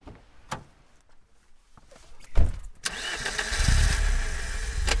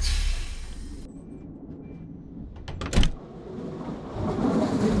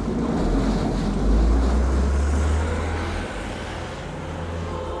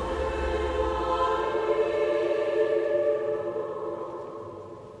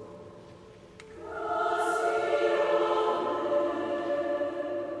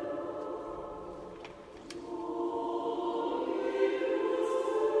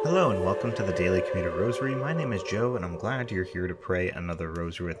Hello and welcome to the Daily Commuter Rosary. My name is Joe and I'm glad you're here to pray another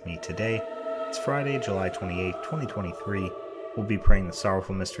rosary with me today. It's Friday, July 28th, 2023. We'll be praying the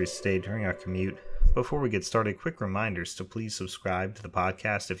Sorrowful Mysteries today during our commute. Before we get started, quick reminders to please subscribe to the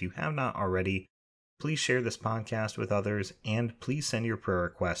podcast if you have not already. Please share this podcast with others and please send your prayer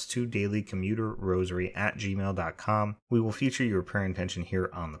requests to dailycommuterrosary@gmail.com. We will feature your prayer intention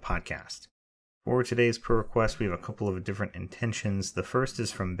here on the podcast. For today's prayer request, we have a couple of different intentions. The first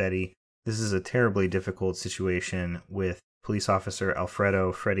is from Betty. This is a terribly difficult situation with police officer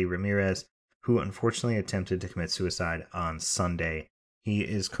Alfredo Freddy Ramirez, who unfortunately attempted to commit suicide on Sunday. He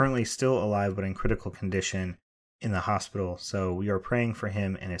is currently still alive but in critical condition in the hospital, so we are praying for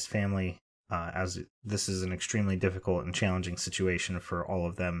him and his family as this is an extremely difficult and challenging situation for all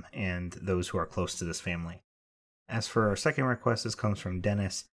of them and those who are close to this family. As for our second request, this comes from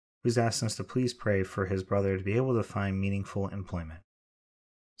Dennis, who's asked us to please pray for his brother to be able to find meaningful employment.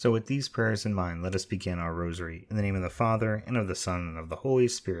 So with these prayers in mind, let us begin our rosary. In the name of the Father, and of the Son, and of the Holy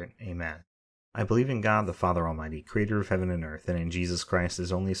Spirit. Amen. I believe in God, the Father Almighty, creator of heaven and earth, and in Jesus Christ,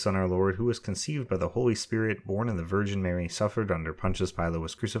 his only Son, our Lord, who was conceived by the Holy Spirit, born of the Virgin Mary, suffered under Pontius Pilate,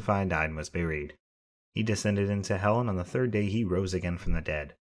 was crucified, died, and was buried. He descended into hell, and on the third day he rose again from the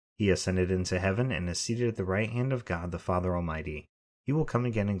dead. He ascended into heaven, and is seated at the right hand of God, the Father Almighty. He will come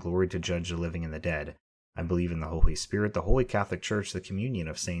again in glory to judge the living and the dead. I believe in the Holy Spirit, the Holy Catholic Church, the communion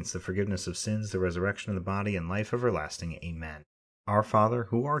of saints, the forgiveness of sins, the resurrection of the body, and life everlasting. Amen. Our Father,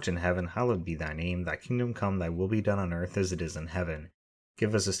 who art in heaven, hallowed be thy name. Thy kingdom come, thy will be done on earth as it is in heaven.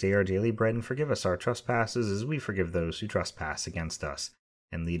 Give us this day our daily bread, and forgive us our trespasses as we forgive those who trespass against us.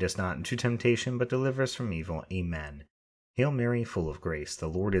 And lead us not into temptation, but deliver us from evil. Amen. Hail Mary, full of grace, the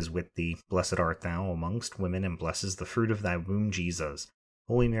Lord is with thee. Blessed art thou amongst women, and blessed is the fruit of thy womb, Jesus.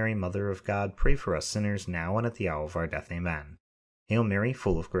 Holy Mary, Mother of God, pray for us sinners, now and at the hour of our death. Amen. Hail Mary,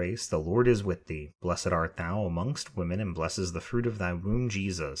 full of grace, the Lord is with thee. Blessed art thou amongst women, and blessed is the fruit of thy womb,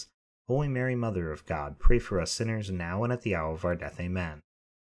 Jesus. Holy Mary, Mother of God, pray for us sinners, now and at the hour of our death. Amen.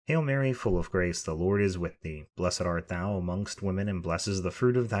 Hail Mary, full of grace, the Lord is with thee. Blessed art thou amongst women, and blessed is the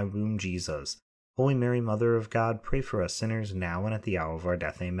fruit of thy womb, Jesus. Holy Mary, Mother of God, pray for us sinners, now and at the hour of our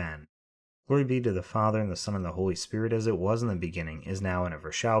death. Amen. Glory be to the Father, and the Son, and the Holy Spirit, as it was in the beginning, is now, and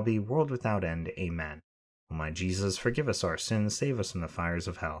ever shall be, world without end. Amen. O my Jesus, forgive us our sins, save us from the fires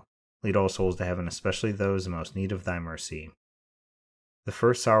of hell. Lead all souls to heaven, especially those in most need of thy mercy. The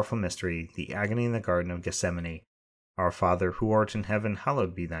first sorrowful mystery, the agony in the Garden of Gethsemane. Our Father, who art in heaven,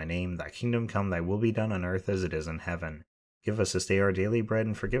 hallowed be thy name. Thy kingdom come, thy will be done on earth as it is in heaven. Give us this day our daily bread,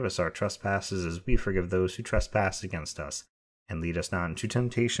 and forgive us our trespasses as we forgive those who trespass against us. And lead us not into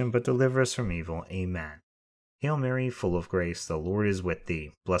temptation, but deliver us from evil. Amen. Hail Mary, full of grace, the Lord is with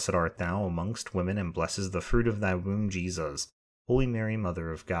thee. Blessed art thou amongst women, and blessed is the fruit of thy womb, Jesus. Holy Mary,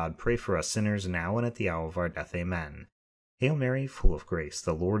 Mother of God, pray for us sinners, now and at the hour of our death. Amen. Hail Mary, full of grace,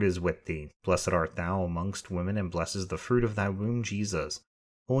 the Lord is with thee. Blessed art thou amongst women, and blessed is the fruit of thy womb, Jesus.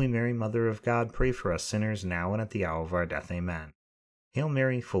 Holy Mary, Mother of God, pray for us sinners, now and at the hour of our death. Amen. Hail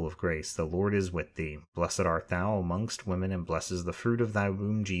Mary, full of grace, the Lord is with thee. Blessed art thou amongst women, and blessed is the fruit of thy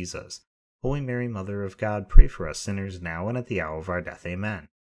womb, Jesus. Holy Mary, Mother of God, pray for us sinners, now and at the hour of our death. Amen.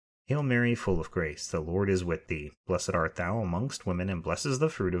 Hail Mary, full of grace, the Lord is with thee. Blessed art thou amongst women, and blessed is the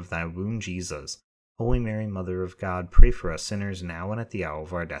fruit of thy womb, Jesus. Holy Mary, Mother of God, pray for us sinners, now and at the hour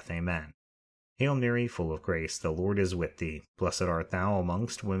of our death. Amen. Hail Mary, full of grace, the Lord is with thee. Blessed art thou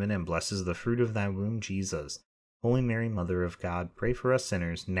amongst women, and blessed is the fruit of thy womb, Jesus. Holy Mary, Mother of God, pray for us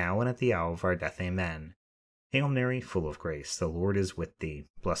sinners, now and at the hour of our death. Amen. Hail Mary, full of grace, the Lord is with thee.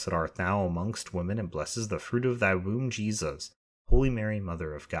 Blessed art thou amongst women, and blessed is the fruit of thy womb, Jesus. Holy Mary,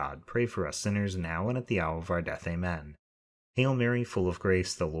 Mother of God, pray for us sinners, now and at the hour of our death. Amen. Hail Mary, full of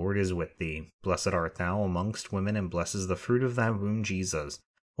grace, the Lord is with thee. Blessed art thou amongst women, and blessed is the fruit of thy womb, Jesus.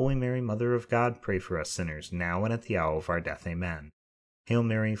 Holy Mary, Mother of God, pray for us sinners, now and at the hour of our death. Amen. Hail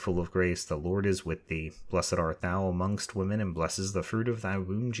Mary, full of grace, the Lord is with thee. Blessed art thou amongst women, and blessed is the fruit of thy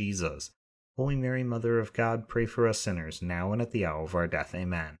womb, Jesus. Holy Mary, Mother of God, pray for us sinners, now and at the hour of our death.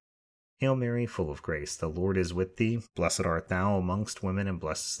 Amen. Hail Mary, full of grace, the Lord is with thee. Blessed art thou amongst women, and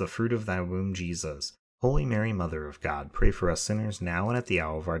blessed is the fruit of thy womb, Jesus. Holy Mary, Mother of God, pray for us sinners, now and at the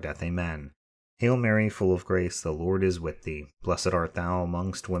hour of our death. Amen. Hail Mary, full of grace, the Lord is with thee. Blessed art thou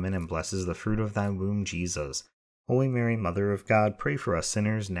amongst women, and blessed is the fruit of thy womb, Jesus. Holy Mary, Mother of God, pray for us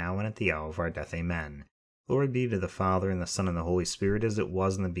sinners, now and at the hour of our death. Amen. Glory be to the Father, and the Son, and the Holy Spirit, as it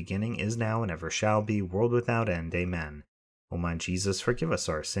was in the beginning, is now, and ever shall be, world without end. Amen. O my Jesus, forgive us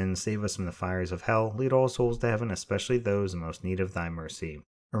our sins, save us from the fires of hell, lead all souls to heaven, especially those in most need of thy mercy.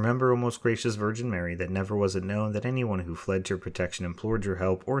 Remember, O most gracious Virgin Mary, that never was it known that anyone who fled to your protection, implored your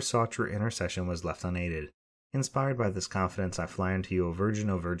help, or sought your intercession was left unaided. Inspired by this confidence, I fly unto you, O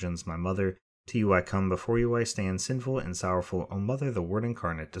Virgins, my Mother. To you I come, before you I stand, sinful and sorrowful. O Mother, the Word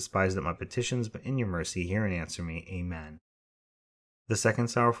incarnate, despise not my petitions, but in your mercy hear and answer me. Amen. The second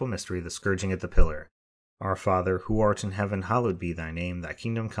sorrowful mystery, the scourging at the pillar. Our Father, who art in heaven, hallowed be thy name. Thy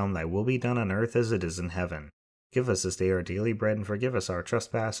kingdom come, thy will be done on earth as it is in heaven. Give us this day our daily bread, and forgive us our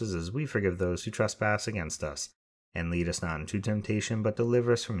trespasses, as we forgive those who trespass against us. And lead us not into temptation, but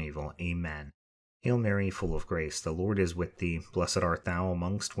deliver us from evil. Amen. Hail Mary, full of grace, the Lord is with thee. Blessed art thou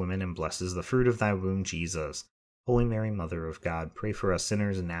amongst women, and blessed is the fruit of thy womb, Jesus. Holy Mary, Mother of God, pray for us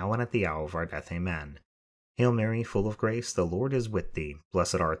sinners, now and at the hour of our death. Amen. Hail Mary, full of grace, the Lord is with thee.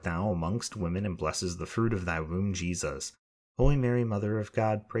 Blessed art thou amongst women, and blessed is the fruit of thy womb, Jesus. Holy Mary, Mother of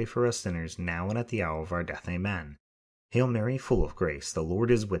God, pray for us sinners, now and at the hour of our death. Amen. Hail Mary, full of grace, the Lord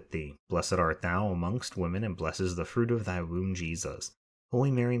is with thee. Blessed art thou amongst women, and blessed is the fruit of thy womb, Jesus.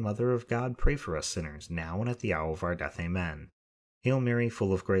 Holy Mary, Mother of God, pray for us sinners, now and at the hour of our death. Amen. Hail Mary,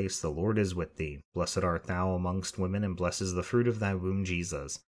 full of grace, the Lord is with thee. Blessed art thou amongst women, and blessed is the fruit of thy womb,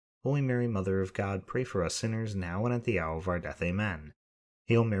 Jesus. Holy Mary, Mother of God, pray for us sinners, now and at the hour of our death. Amen.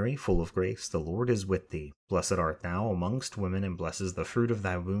 Hail Mary, full of grace, the Lord is with thee. Blessed art thou amongst women, and blessed is the fruit of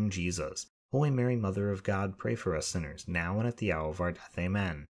thy womb, Jesus. Holy Mary, Mother of God, pray for us sinners, now and at the hour of our death.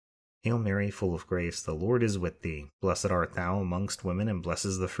 Amen. Hail Mary, full of grace, the Lord is with thee. Blessed art thou amongst women, and blessed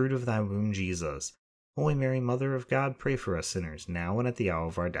is the fruit of thy womb, Jesus. Holy Mary, Mother of God, pray for us sinners, now and at the hour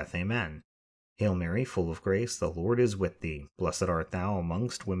of our death. Amen. Hail Mary, full of grace, the Lord is with thee. Blessed art thou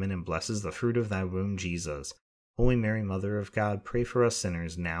amongst women, and blessed is the fruit of thy womb, Jesus. Holy Mary, Mother of God, pray for us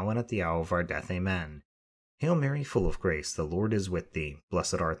sinners, now and at the hour of our death. Amen. Hail Mary, full of grace, the Lord is with thee.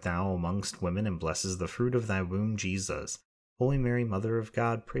 Blessed art thou amongst women, and blessed is the fruit of thy womb, Jesus. Holy Mary, Mother of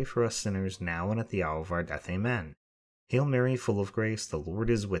God, pray for us sinners, now and at the hour of our death. Amen. Hail Mary, full of grace, the Lord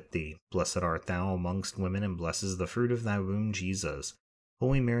is with thee. Blessed art thou amongst women, and blessed is the fruit of thy womb, Jesus.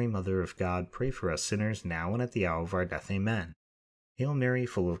 Holy Mary, Mother of God, pray for us sinners, now and at the hour of our death. Amen. Hail Mary,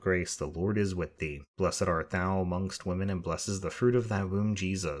 full of grace, the Lord is with thee. Blessed art thou amongst women, and blessed is the fruit of thy womb,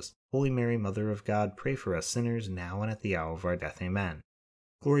 Jesus. Holy Mary, Mother of God, pray for us sinners, now and at the hour of our death. Amen.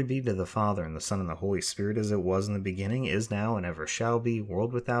 Glory be to the Father, and the Son, and the Holy Spirit, as it was in the beginning, is now, and ever shall be,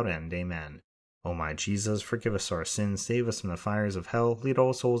 world without end. Amen. O my Jesus, forgive us our sins, save us from the fires of hell, lead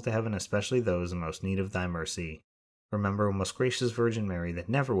all souls to heaven, especially those in most need of thy mercy. Remember, O most gracious Virgin Mary, that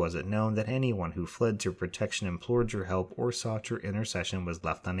never was it known that anyone who fled to your protection, implored your help, or sought your intercession was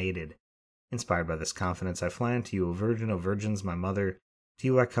left unaided. Inspired by this confidence, I fly unto you, O Virgins, my Mother. To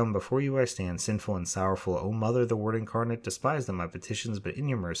you I come, before you I stand, sinful and sorrowful. O Mother, the Word incarnate, despise not my petitions, but in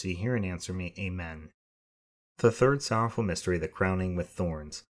your mercy hear and answer me. Amen. The third sorrowful mystery, the crowning with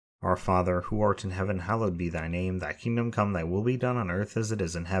thorns. Our Father, who art in heaven, hallowed be thy name. Thy kingdom come, thy will be done on earth as it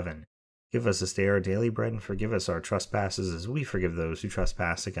is in heaven. Give us this day our daily bread, and forgive us our trespasses, as we forgive those who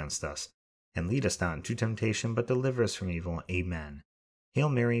trespass against us. And lead us not into temptation, but deliver us from evil. Amen. Hail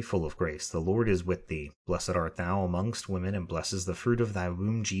Mary, full of grace, the Lord is with thee. Blessed art thou amongst women, and blessed is the fruit of thy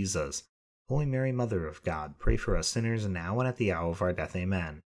womb, Jesus. Holy Mary, Mother of God, pray for us sinners, now and at the hour of our death.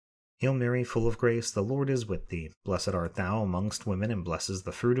 Amen. Hail Mary, full of grace, the Lord is with thee. Blessed art thou amongst women, and blessed is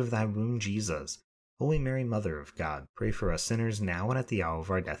the fruit of thy womb, Jesus. Holy Mary, Mother of God, pray for us sinners, now and at the hour of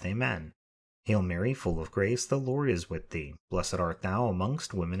our death. Amen. Hail Mary, full of grace, the Lord is with thee. Blessed art thou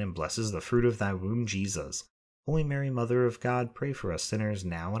amongst women, and blessed is the fruit of thy womb, Jesus. Holy Mary, Mother of God, pray for us sinners,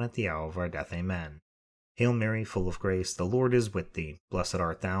 now and at the hour of our death. Amen. Hail Mary, full of grace, the Lord is with thee. Blessed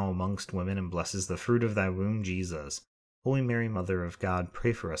art thou amongst women, and blessed is the fruit of thy womb, Jesus. Holy Mary, Mother of God,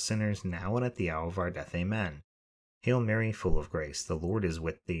 pray for us sinners, now and at the hour of our death. Amen. Hail Mary, full of grace, the Lord is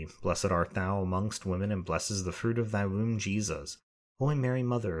with thee. Blessed art thou amongst women, and blessed is the fruit of thy womb, Jesus. Holy Mary,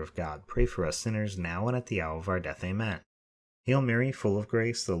 Mother of God, pray for us sinners, now and at the hour of our death. Amen. Hail Mary, full of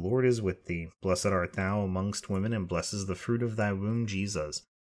grace, the Lord is with thee. Blessed art thou amongst women, and blessed is the fruit of thy womb, Jesus.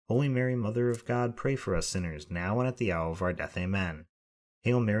 Holy Mary, Mother of God, pray for us sinners, now and at the hour of our death. Amen.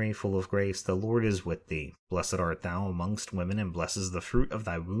 Hail Mary, full of grace, the Lord is with thee. Blessed art thou amongst women, and blessed is the fruit of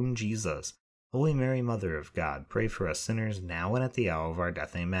thy womb, Jesus. Holy Mary, Mother of God, pray for us sinners, now and at the hour of our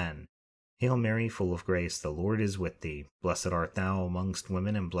death. Amen. Hail Mary, full of grace, the Lord is with thee. Blessed art thou amongst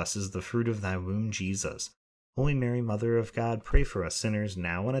women, and blessed is the fruit of thy womb, Jesus. Holy Mary, Mother of God, pray for us sinners,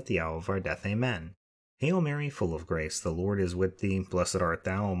 now and at the hour of our death. Amen. Hail Mary, full of grace, the Lord is with thee. Blessed art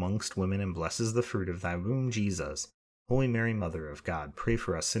thou amongst women, and blessed is the fruit of thy womb, Jesus. Holy Mary, Mother of God, pray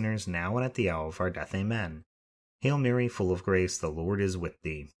for us sinners, now and at the hour of our death. Amen. Hail Mary, full of grace, the Lord is with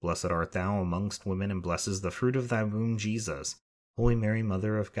thee. Blessed art thou amongst women, and blessed is the fruit of thy womb, Jesus. Holy Mary,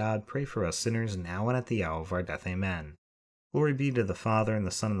 Mother of God, pray for us sinners now and at the hour of our death. Amen. Glory be to the Father, and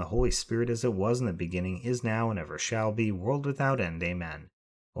the Son, and the Holy Spirit, as it was in the beginning, is now, and ever shall be, world without end. Amen.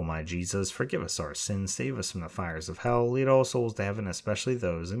 O my Jesus, forgive us our sins, save us from the fires of hell, lead all souls to heaven, especially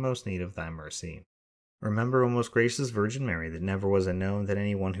those in most need of thy mercy. Remember, O most gracious Virgin Mary, that never was it known that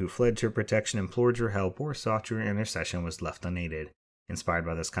anyone who fled to your protection, implored your help, or sought your intercession was left unaided. Inspired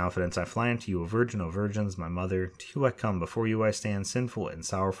by this confidence, I fly unto you, O Virgin, O Virgins, my Mother. To you I come, before you I stand, sinful and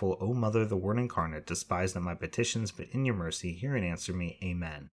sorrowful. O Mother, the Word incarnate, despise not my petitions, but in your mercy hear and answer me.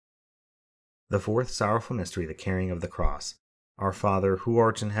 Amen. The fourth sorrowful mystery, the carrying of the cross. Our Father, who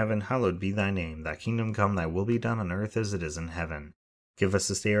art in heaven, hallowed be thy name. Thy kingdom come, thy will be done on earth as it is in heaven. Give us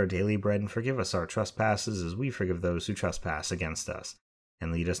this day our daily bread, and forgive us our trespasses, as we forgive those who trespass against us.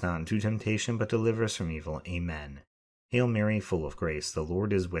 And lead us not into temptation, but deliver us from evil. Amen. Hail Mary, full of grace, the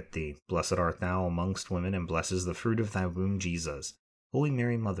Lord is with thee. Blessed art thou amongst women, and blessed is the fruit of thy womb, Jesus. Holy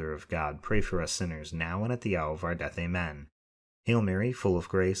Mary, Mother of God, pray for us sinners, now and at the hour of our death. Amen. Hail Mary, full of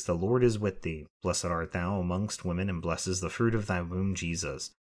grace, the Lord is with thee. Blessed art thou amongst women, and blessed is the fruit of thy womb,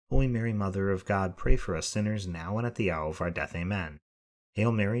 Jesus. Holy Mary, Mother of God, pray for us sinners, now and at the hour of our death. Amen.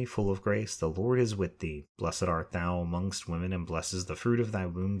 Hail Mary, full of grace, the Lord is with thee. Blessed art thou amongst women, and blessed is the fruit of thy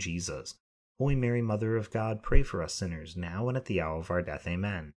womb, Jesus. Holy Mary, Mother of God, pray for us sinners, now and at the hour of our death.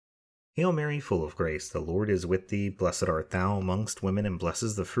 Amen. Hail Mary, full of grace, the Lord is with thee. Blessed art thou amongst women, and blessed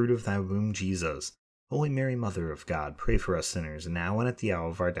is the fruit of thy womb, Jesus. Holy Mary, Mother of God, pray for us sinners, now and at the hour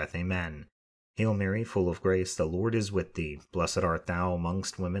of our death. Amen. Hail Mary, full of grace, the Lord is with thee. Blessed art thou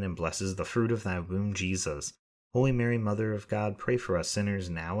amongst women, and blessed is the fruit of thy womb, Jesus. Holy Mary, Mother of God, pray for us sinners,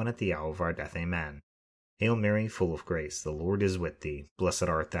 now and at the hour of our death. Amen. Hail Mary, full of grace, the Lord is with thee. Blessed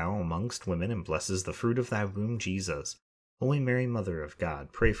art thou amongst women, and blessed is the fruit of thy womb, Jesus. Holy Mary, Mother of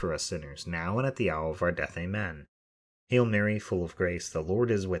God, pray for us sinners, now and at the hour of our death. Amen. Hail Mary, full of grace, the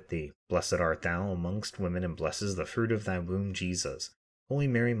Lord is with thee. Blessed art thou amongst women, and blessed is the fruit of thy womb, Jesus. Holy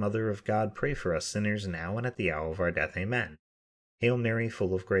Mary, Mother of God, pray for us sinners, now and at the hour of our death. Amen. Hail Mary,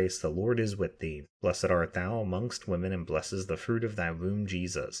 full of grace, the Lord is with thee. Blessed art thou amongst women, and blessed is the fruit of thy womb,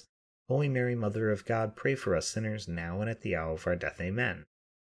 Jesus. Holy Mary, Mother of God, pray for us sinners, now and at the hour of our death. Amen.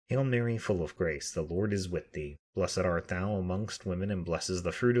 Hail Mary, full of grace, the Lord is with thee. Blessed art thou amongst women, and blessed is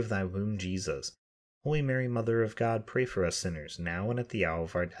the fruit of thy womb, Jesus. Holy Mary, Mother of God, pray for us sinners, now and at the hour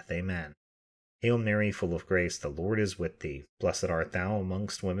of our death. Amen. Hail Mary, full of grace, the Lord is with thee. Blessed art thou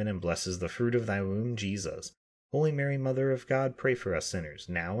amongst women, and blessed is the fruit of thy womb, Jesus. Holy Mary, Mother of God, pray for us sinners,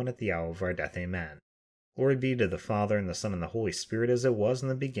 now and at the hour of our death. Amen. Glory be to the Father, and the Son, and the Holy Spirit, as it was in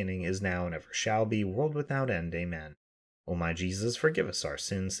the beginning, is now, and ever shall be, world without end. Amen. O my Jesus, forgive us our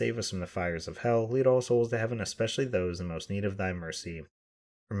sins, save us from the fires of hell, lead all souls to heaven, especially those in most need of thy mercy.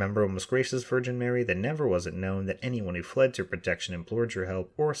 Remember, O most gracious Virgin Mary, that never was it known that anyone who fled to your protection, implored your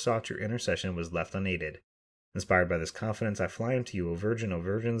help, or sought your intercession was left unaided. Inspired by this confidence, I fly unto you, O Virgin, O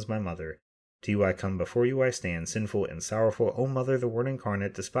Virgins, my Mother. To you I come, before you I stand, sinful and sorrowful. O Mother, the Word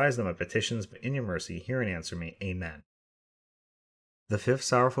incarnate, despise not my petitions, but in your mercy hear and answer me. Amen. The fifth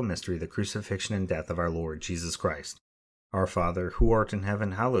sorrowful mystery, the crucifixion and death of our Lord Jesus Christ. Our Father, who art in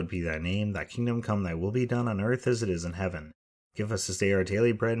heaven, hallowed be thy name. Thy kingdom come, thy will be done on earth as it is in heaven. Give us this day our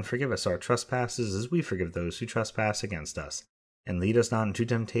daily bread, and forgive us our trespasses, as we forgive those who trespass against us. And lead us not into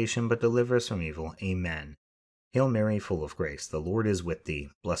temptation, but deliver us from evil. Amen. Hail Mary, full of grace, the Lord is with thee.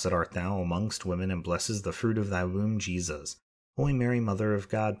 Blessed art thou amongst women, and blessed is the fruit of thy womb, Jesus. Holy Mary, Mother of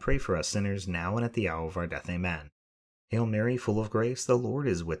God, pray for us sinners, now and at the hour of our death. Amen. Hail Mary, full of grace, the Lord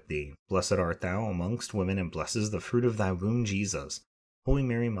is with thee. Blessed art thou amongst women, and blessed is the fruit of thy womb, Jesus. Holy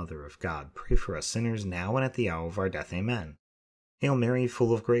Mary, Mother of God, pray for us sinners, now and at the hour of our death. Amen. Hail Mary,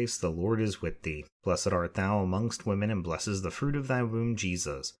 full of grace, the Lord is with thee. Blessed art thou amongst women, and blessed is the fruit of thy womb,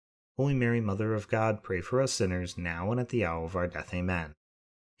 Jesus. Holy Mary, Mother of God, pray for us sinners, now and at the hour of our death. Amen.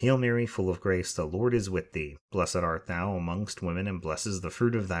 Hail Mary, full of grace, the Lord is with thee. Blessed art thou amongst women, and blessed is the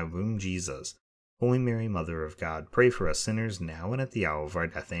fruit of thy womb, Jesus. Holy Mary, Mother of God, pray for us sinners, now and at the hour of our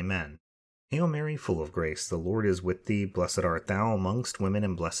death. Amen. Hail Mary, full of grace, the Lord is with thee. Blessed art thou amongst women,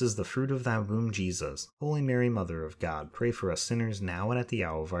 and blessed is the fruit of thy womb, Jesus. Holy Mary, Mother of God, pray for us sinners, now and at the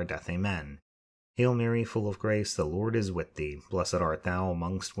hour of our death. Amen. Hail Mary, full of grace, the Lord is with thee. Blessed art thou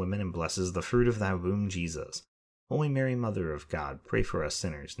amongst women, and blessed is the fruit of thy womb, Jesus. Holy Mary, Mother of God, pray for us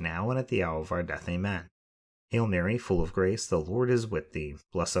sinners, now and at the hour of our death. Amen. Hail Mary, full of grace, the Lord is with thee.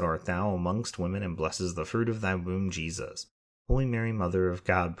 Blessed art thou amongst women, and blessed is the fruit of thy womb, Jesus. Holy Mary, Mother of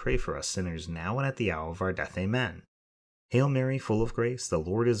God, pray for us sinners, now and at the hour of our death. Amen. Hail Mary, full of grace, the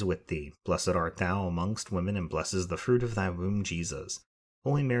Lord is with thee. Blessed art thou amongst women, and blessed is the fruit of thy womb, Jesus.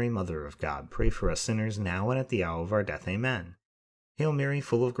 Holy Mary, Mother of God, pray for us sinners, now and at the hour of our death. Amen. Hail Mary,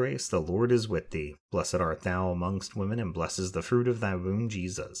 full of grace, the Lord is with thee. Blessed art thou amongst women, and blessed is the fruit of thy womb,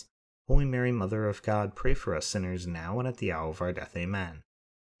 Jesus. Holy Mary, Mother of God, pray for us sinners now and at the hour of our death. Amen.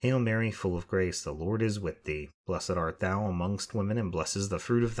 Hail Mary, full of grace, the Lord is with thee. Blessed art thou amongst women, and blessed is the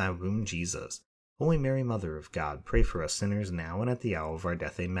fruit of thy womb, Jesus. Holy Mary, Mother of God, pray for us sinners now and at the hour of our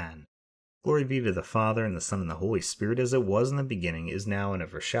death. Amen. Glory be to the Father, and the Son, and the Holy Spirit, as it was in the beginning, is now, and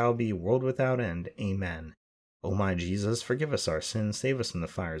ever shall be, world without end. Amen. O my Jesus, forgive us our sins, save us from the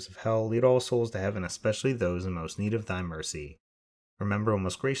fires of hell, lead all souls to heaven, especially those in most need of thy mercy. Remember, O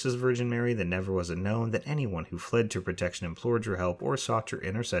most gracious Virgin Mary, that never was it known that anyone who fled to your protection, implored your help, or sought your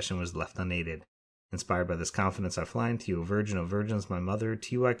intercession was left unaided. Inspired by this confidence, I fly unto you, O Virgin of Virgins, my Mother.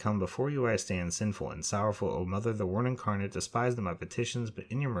 To you I come, before you I stand, sinful and sorrowful. O Mother, the Word incarnate, despise not my petitions, but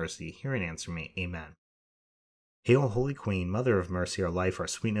in your mercy hear and answer me. Amen. Hail, Holy Queen, Mother of mercy, our life, our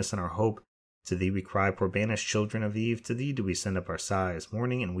sweetness, and our hope. To thee we cry, poor banished children of Eve. To thee do we send up our sighs,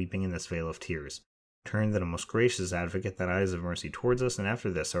 mourning and weeping in this vale of tears. Turn then, O most gracious Advocate, thine eyes of mercy towards us, and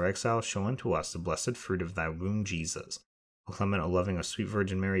after this our exile show unto us the blessed fruit of thy womb, Jesus. O clement, O loving, O sweet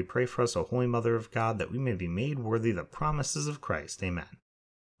Virgin Mary, pray for us, O Holy Mother of God, that we may be made worthy the promises of Christ. Amen.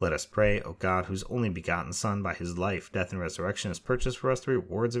 Let us pray, O God, whose only begotten Son, by his life, death, and resurrection, has purchased for us the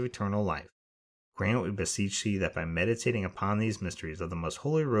rewards of eternal life. Grant, we beseech thee, that by meditating upon these mysteries of the most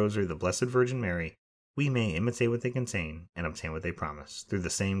holy Rosary of the Blessed Virgin Mary, we may imitate what they contain and obtain what they promise. Through the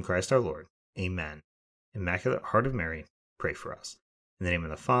same Christ our Lord. Amen. Immaculate Heart of Mary, pray for us. In the name of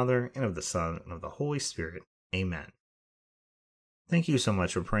the Father, and of the Son, and of the Holy Spirit. Amen. Thank you so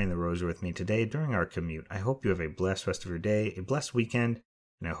much for praying the Rosary with me today during our commute. I hope you have a blessed rest of your day, a blessed weekend,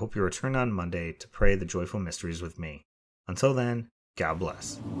 and I hope you return on Monday to pray the joyful mysteries with me. Until then, God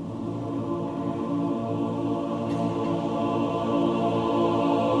bless.